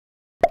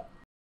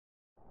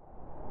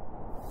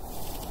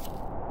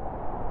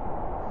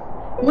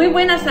Muy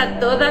buenas a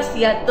todas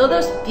y a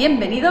todos,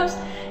 bienvenidos.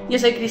 Yo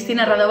soy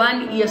Cristina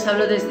Radovan y os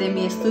hablo desde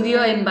mi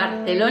estudio en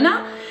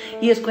Barcelona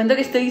y os cuento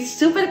que estoy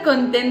súper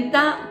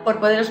contenta por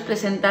poderos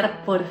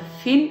presentar por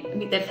fin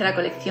mi tercera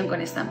colección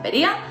con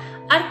estampería,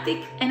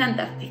 Arctic en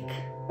Antarctic.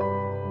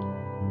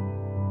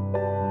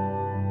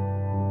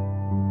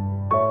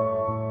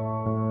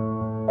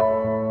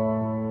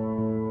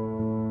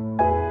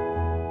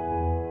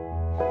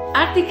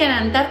 Arctic en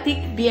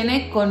Antarctic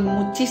viene con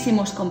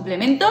muchísimos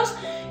complementos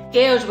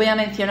que os voy a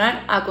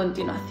mencionar a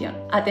continuación.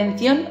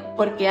 Atención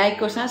porque hay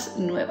cosas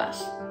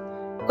nuevas.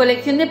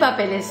 Colección de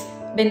papeles,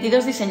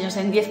 22 diseños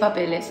en 10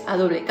 papeles a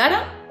doble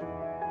cara,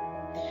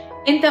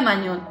 en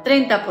tamaño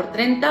 30 x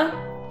 30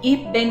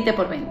 y 20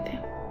 x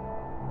 20.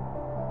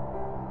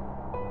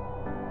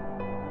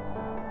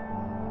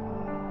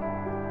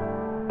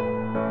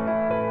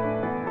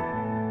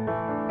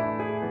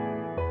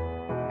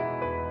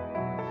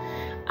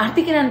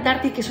 Arctic en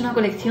Antarctic es una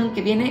colección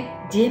que viene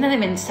llena de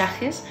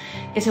mensajes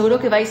que seguro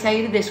que vais a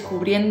ir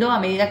descubriendo a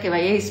medida que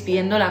vayáis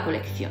viendo la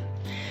colección.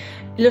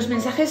 Los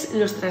mensajes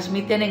los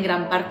transmiten en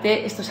gran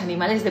parte estos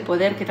animales de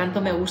poder que tanto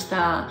me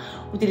gusta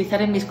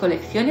utilizar en mis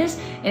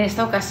colecciones. En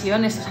esta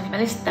ocasión estos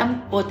animales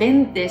tan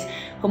potentes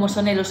como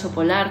son el oso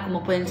polar,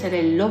 como pueden ser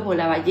el lobo,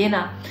 la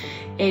ballena,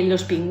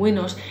 los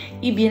pingüinos,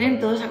 y vienen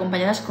todos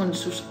acompañados con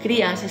sus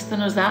crías. Esto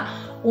nos da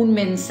un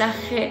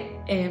mensaje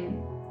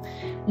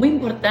muy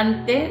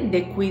importante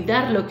de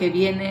cuidar lo que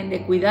viene,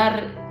 de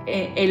cuidar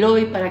el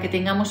hoy para que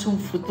tengamos un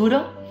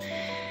futuro,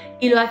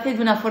 y lo hace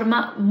de una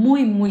forma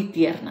muy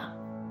tierna.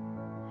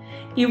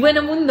 Y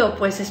bueno mundo,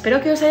 pues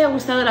espero que os haya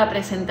gustado la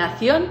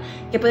presentación,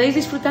 que podáis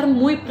disfrutar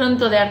muy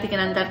pronto de Arctic en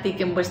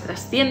Antarctic en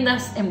vuestras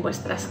tiendas, en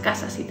vuestras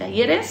casas y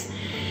talleres.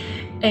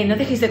 No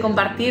dejéis de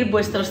compartir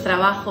vuestros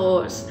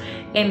trabajos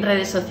en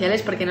redes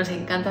sociales porque nos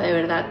encanta de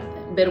verdad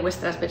ver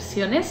vuestras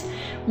versiones.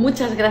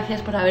 Muchas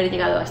gracias por haber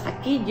llegado hasta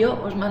aquí.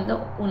 Yo os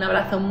mando un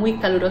abrazo muy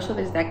caluroso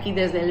desde aquí,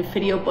 desde el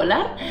frío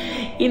polar,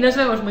 y nos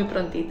vemos muy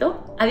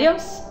prontito.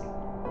 Adiós.